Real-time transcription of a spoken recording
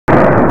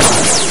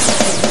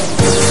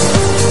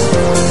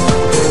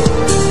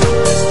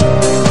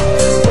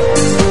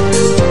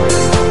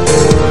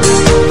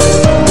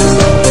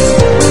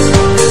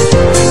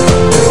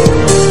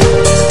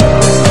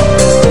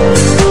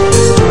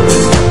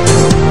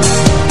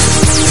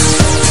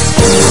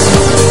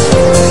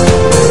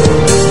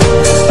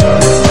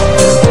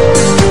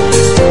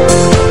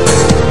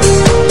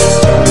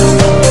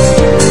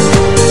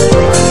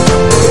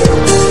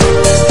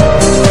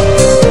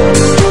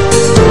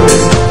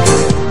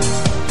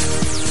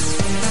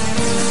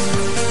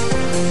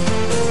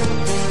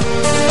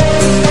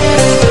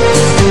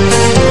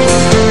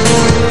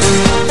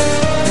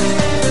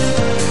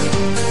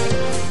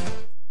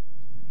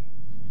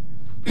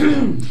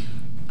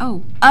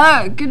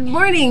Good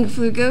morning,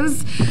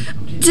 Flukos.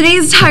 Today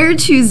is Tired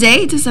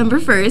Tuesday, December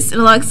 1st,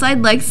 and alongside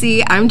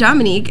Lexi, I'm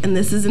Dominique, and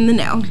this is In the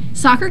Know.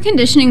 Soccer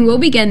conditioning will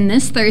begin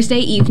this Thursday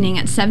evening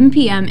at 7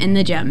 p.m. in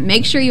the gym.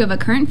 Make sure you have a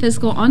current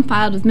physical on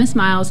file with Miss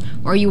Miles,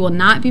 or you will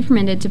not be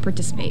permitted to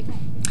participate.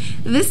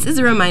 This is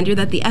a reminder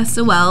that the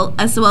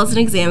SOLs and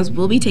exams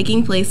will be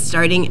taking place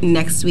starting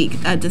next week,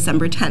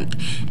 December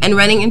 10th, and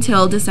running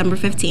until December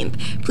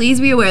 15th. Please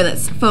be aware that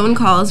phone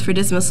calls for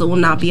dismissal will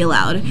not be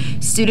allowed.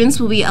 Students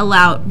will be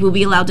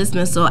allowed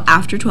dismissal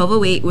after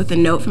 12:08 with a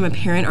note from a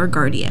parent or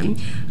guardian.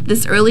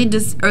 This early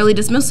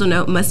dismissal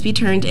note must be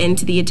turned in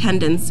to the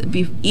attendants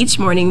each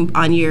morning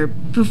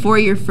before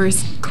your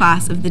first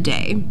class of the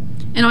day.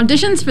 And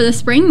auditions for the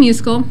spring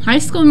musical, High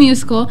School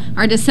Musical,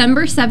 are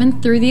December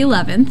 7th through the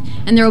 11th,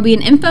 and there will be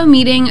an info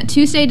meeting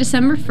Tuesday,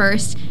 December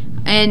 1st,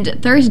 and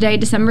Thursday,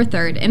 December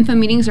 3rd. Info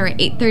meetings are at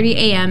 8:30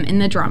 a.m. in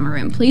the drama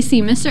room. Please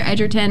see Mr.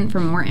 Edgerton for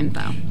more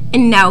info.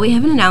 And now we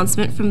have an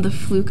announcement from the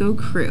Fluco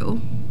crew.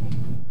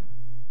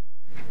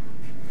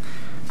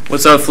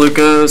 What's up,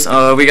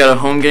 Flukos? We got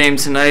a home game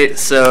tonight,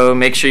 so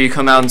make sure you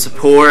come out and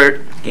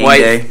support.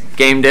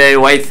 Game day.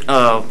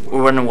 We're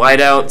running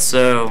whiteout,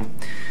 so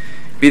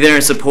be there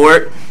and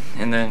support.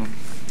 And then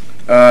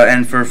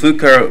and for Fluke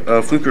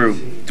Crew,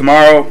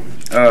 tomorrow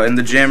in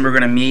the gym we're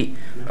going to meet.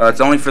 It's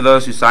only for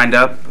those who signed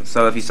up,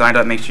 so if you signed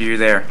up, make sure you're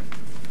there.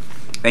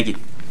 Thank you.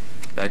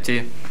 Back to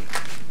you.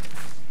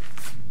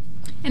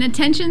 And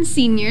attention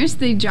seniors,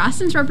 the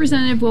Jostens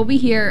representative will be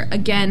here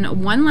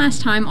again one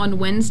last time on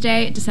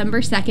Wednesday,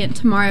 December 2nd,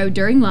 tomorrow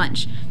during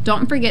lunch.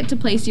 Don't forget to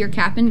place your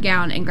cap and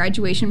gown and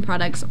graduation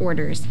products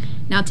orders.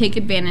 Now take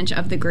advantage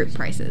of the group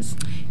prices.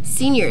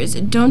 Seniors,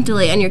 don't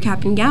delay on your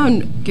cap and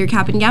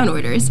gown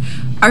orders.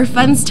 Our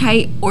funds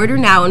tight. Order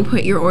now and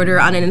put your order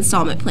on an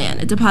installment plan.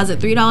 Deposit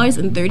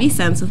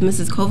 $3.30 with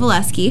Mrs.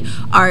 Kovaleski,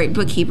 our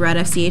bookkeeper at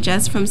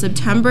FCHS, from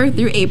September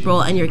through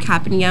April, and your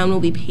cap and gown will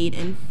be paid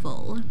in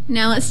full.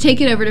 Now let's take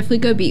it over to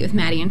Fluco Beat with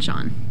Maddie and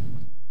Sean.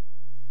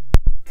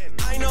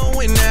 I know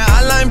when that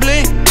hotline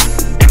blink,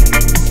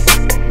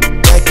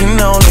 that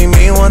can only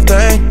mean one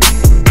thing.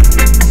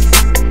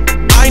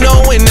 I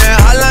know when that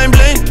hotline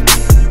blink,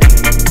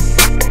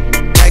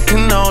 that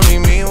can only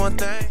mean one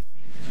thing.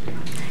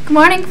 Good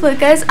morning,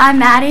 Flucos. I'm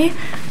Maddie,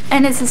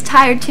 and this is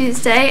Tired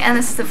Tuesday, and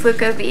this is the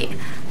Fluco Beat.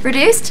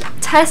 Reduced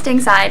test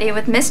anxiety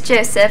with Miss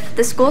Joseph,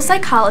 the school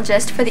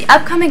psychologist, for the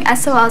upcoming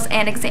SOLs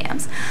and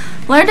exams.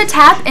 Learn to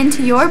tap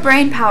into your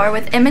brain power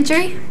with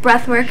imagery,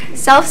 breathwork,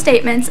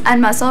 self-statements,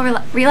 and muscle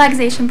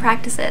relaxation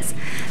practices.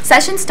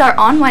 Sessions start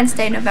on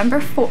Wednesday,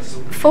 November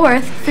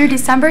 4th through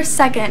December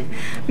 2nd.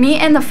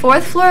 Meet in the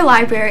 4th floor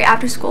library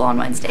after school on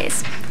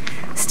Wednesdays.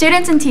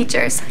 Students and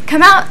teachers,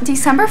 come out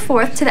December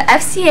 4th to the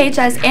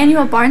FCHS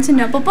annual Barnes &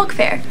 Noble Book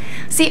Fair.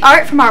 See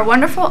art from our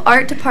wonderful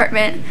art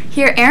department,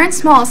 hear Aaron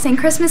Small sing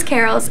Christmas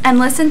carols, and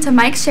listen to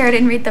Mike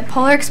Sheridan read the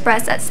Polar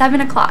Express at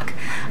 7 o'clock.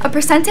 A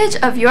percentage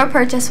of your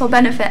purchase will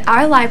benefit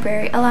our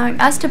library,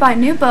 allowing us to buy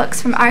new books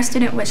from our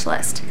student wish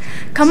list.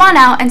 Come on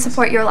out and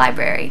support your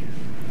library.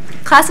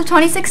 Class of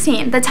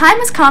 2016, the time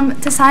has come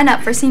to sign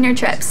up for senior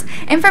trips.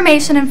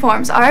 Information and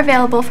forms are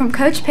available from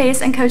Coach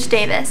Pace and Coach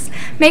Davis.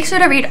 Make sure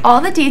to read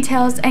all the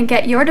details and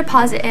get your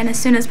deposit in as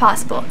soon as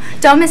possible.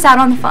 Don't miss out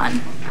on the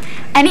fun.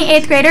 Any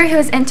 8th grader who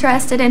is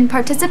interested in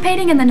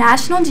participating in the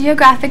National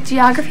Geographic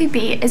Geography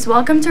Beat is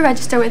welcome to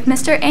register with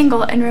Mr.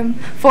 Engel in room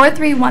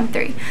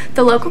 4313.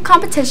 The local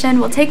competition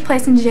will take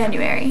place in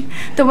January.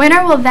 The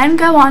winner will then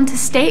go on to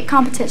state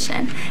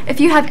competition. If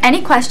you have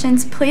any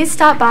questions, please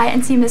stop by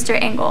and see Mr.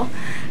 Engel.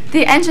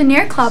 The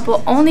Engineer Club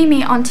will only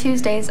meet on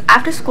Tuesdays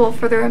after school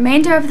for the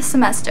remainder of the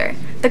semester.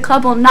 The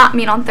club will not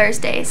meet on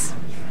Thursdays.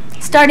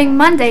 Starting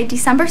Monday,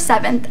 December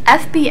 7th,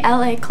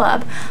 FBLA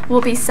Club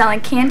will be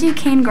selling candy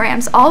cane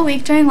grams all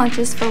week during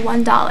lunches for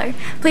 $1.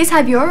 Please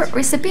have your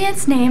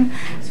recipient's name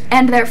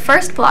and their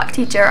first block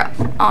teacher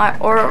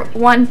or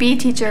 1B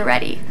teacher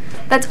ready.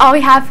 That's all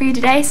we have for you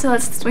today, so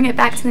let's swing it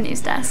back to the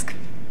news desk.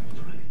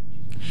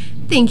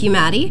 Thank you,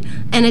 Maddie.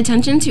 And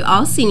attention to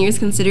all seniors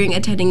considering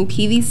attending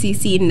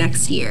PVCC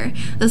next year.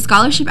 The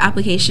scholarship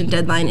application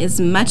deadline is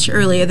much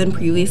earlier than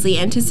previously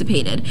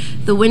anticipated.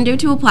 The window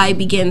to apply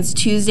begins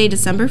Tuesday,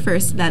 December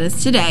 1st, that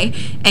is today,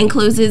 and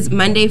closes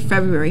Monday,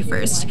 February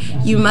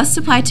 1st. You must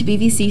apply to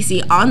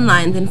PVCC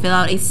online, then fill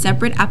out a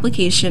separate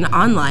application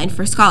online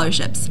for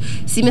scholarships.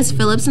 See Ms.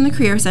 Phillips in the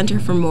Career Center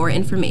for more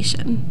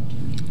information.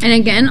 And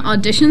again,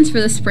 auditions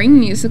for the spring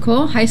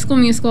musical, High School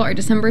Musical, are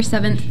December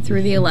 7th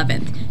through the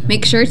 11th.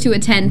 Make sure to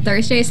attend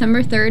Thursday,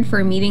 December 3rd for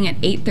a meeting at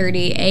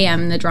 8:30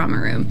 a.m. in the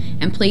drama room.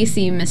 And please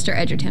see Mr.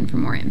 Edgerton for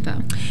more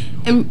info.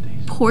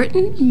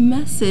 Important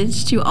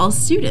message to all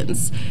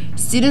students.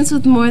 Students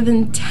with more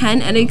than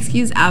 10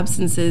 unexcused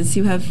absences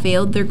who have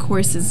failed their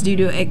courses due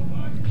to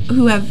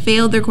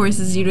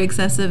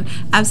excessive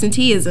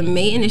absenteeism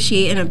may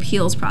initiate an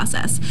appeals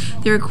process.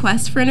 The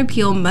request for an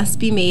appeal must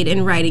be made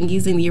in writing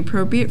using the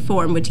appropriate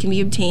form, which can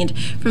be obtained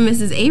from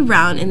Mrs. A.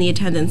 Brown in the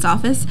attendance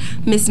office,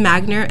 Ms.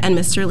 Magner, and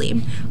Mr.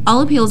 Lee.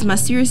 All appeals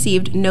must be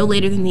received no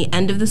later than the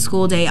end of the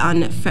school day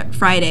on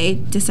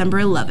Friday,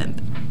 December 11th.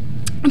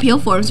 Appeal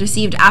forms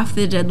received after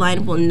the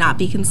deadline will not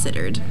be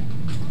considered.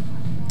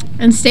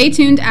 And stay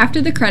tuned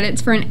after the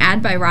credits for an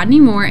ad by Rodney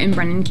Moore and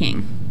Brennan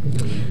King.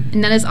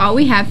 And that is all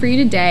we have for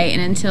you today,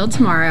 and until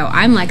tomorrow,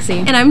 I'm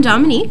Lexi. And I'm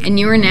Dominique. And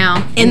you are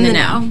now in the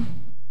know.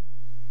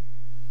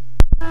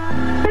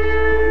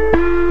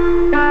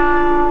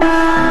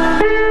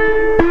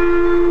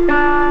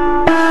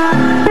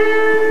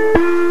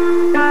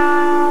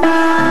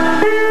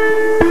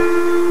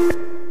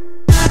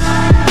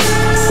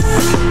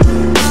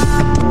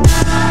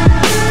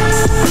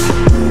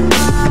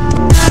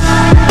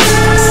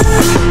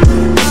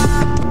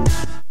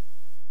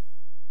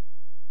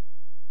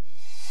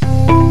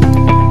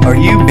 Are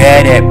you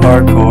bad at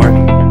parkour?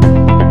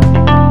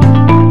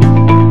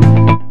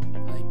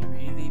 Like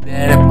really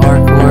bad at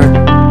parkour?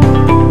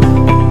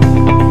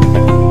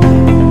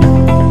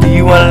 Do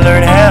you want to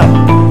learn how?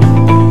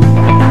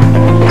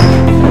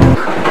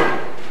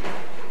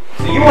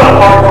 So you want to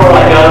parkour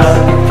like us?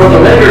 From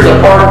the makers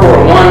of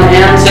Parkour 1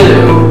 and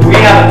 2, we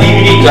have a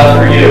DVD just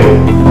for you.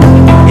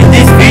 In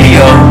this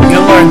video,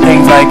 you'll learn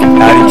things like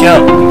how to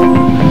jump.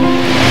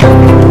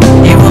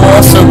 You will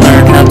also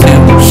learn how to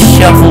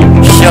shuffle,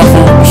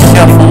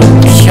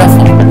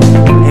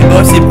 and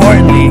most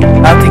importantly,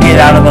 how to get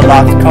out of a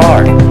locked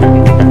car,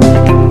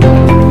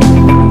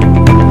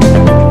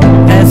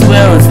 as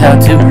well as how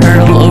to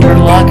hurdle over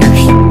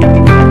lockers.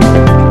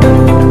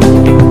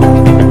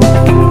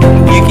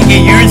 You can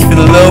get yours for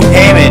the low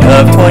payment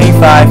of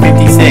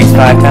 $25.56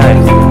 5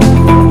 times.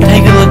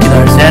 Take a look at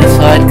our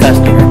satisfied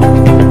customer.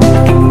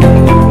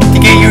 To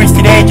get yours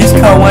today, just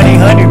call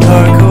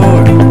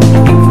 1-800-PARKOUR.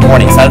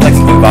 Warning, side effects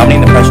include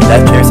vomiting, depression,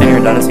 death, chair,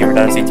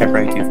 redundancy,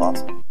 temporary tooth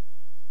loss.